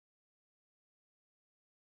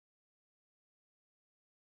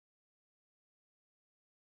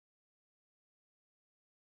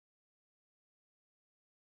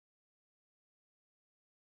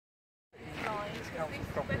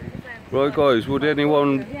Right guys, would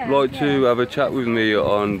anyone like to have a chat with me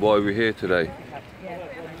on why we're here today?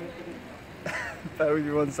 Bear with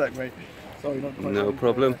you 1 sec, mate. Sorry, not quite. No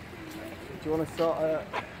problem. Do you want to start?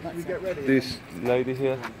 Should we get ready? This lady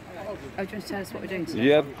here. Oh, do you want to tell us what we're doing today?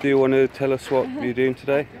 Yeah, do you want to tell us what you're doing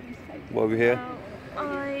today? Why we're here?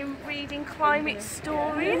 I'm reading climate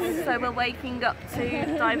stories, so we're waking up to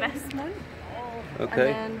divestment.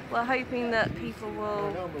 Okay. And then we're hoping that people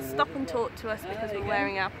will stop and talk to us because we're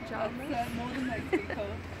wearing our pyjamas.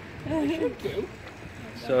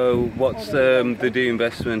 So what's the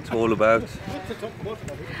Divestment all about?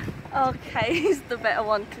 Okay, who's the better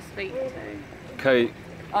one to speak to? Kate.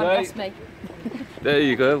 That's me. There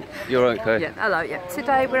you go. You're right, Kate. Yeah, hello. Yeah.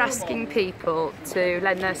 Today we're asking people to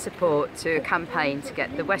lend their support to a campaign to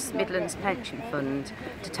get the West Midlands Pension Fund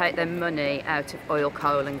to take their money out of oil,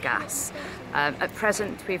 coal and gas. At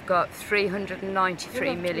present we've got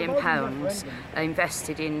 £393 million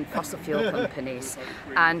invested in fossil fuel companies,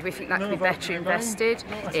 and we think that could be better invested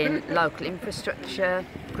in local infrastructure,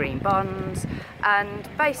 green bonds, and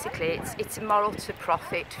basically it's immoral to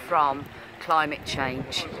profit from climate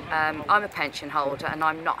change. I'm a pension holder and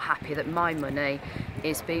I'm not happy that my money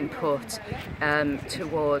is being put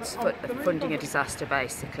towards funding a disaster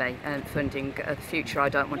basically, and funding a future I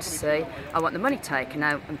don't want to see. I want the money taken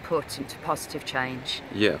out and put into positive change.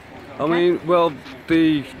 Yeah. I mean, well,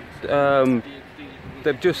 they've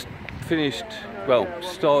just finished, well,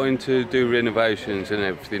 starting to do renovations and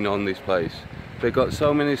everything on this place. They've got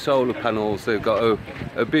so many solar panels, they've got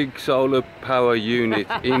a big solar power unit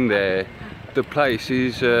in there. The place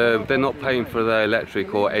is, they're not paying for their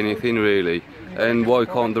electric or anything really, and why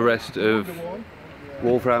can't the rest of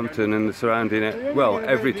Wolverhampton and the surrounding, well,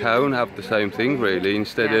 every town have the same thing really,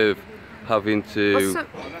 instead of having to... Well,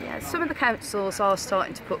 some of the councils are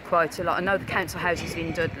starting to put quite a lot. I know the council houses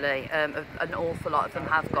in Dudley, an awful lot of them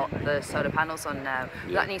have got the solar panels on now.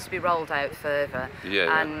 That needs to be rolled out further.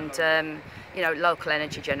 And you know, local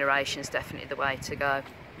energy generation is definitely the way to go.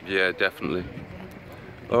 Yeah, definitely.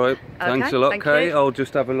 Alright, thanks a lot, thank Kay. you. I'll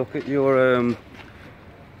just have a look at your the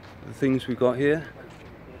things we've got here.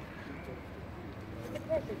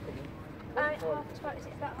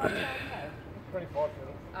 Oh,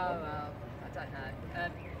 well, I don't know.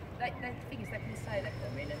 The thing is, they can say they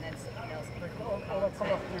come in and then something else can come on.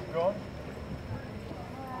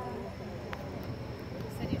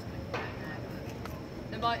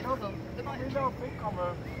 They might come. They might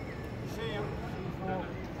See you for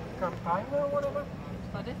campaign or whatever.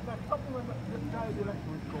 Pardon?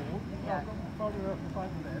 Yeah.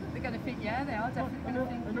 They're going to think, yeah, they are definitely going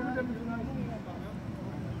to think.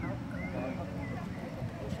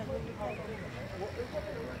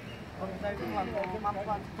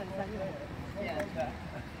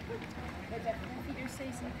 Yeah. Your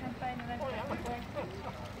season campaign and everything.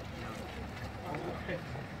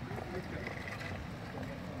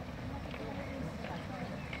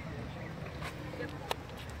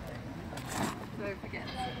 Don't forget,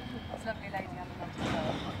 it's lovely lady on the left as well.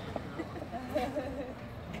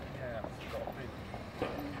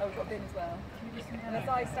 Oh, we've got bin as well. And as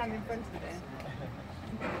I stand in front of the bin.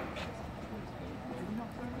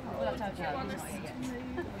 We'll have to have that.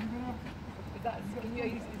 Is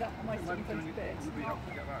that, am I sitting in front of the bin?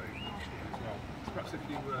 Perhaps if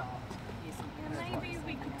you were... Maybe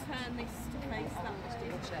we could turn this to face that way.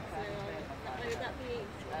 Would that be easy?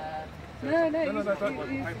 No,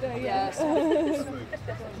 yeah. Just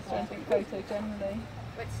trying to think photo generally.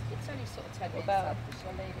 But it's only sort of 10 minutes about.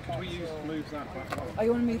 Could we move that back? Oh,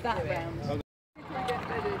 you want to move that around?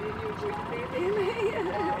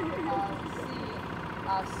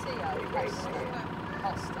 I'll see.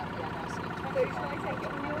 Costa, yeah, I'll see. So should I take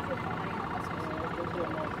it on yours or mine?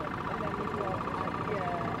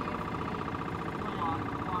 Yeah.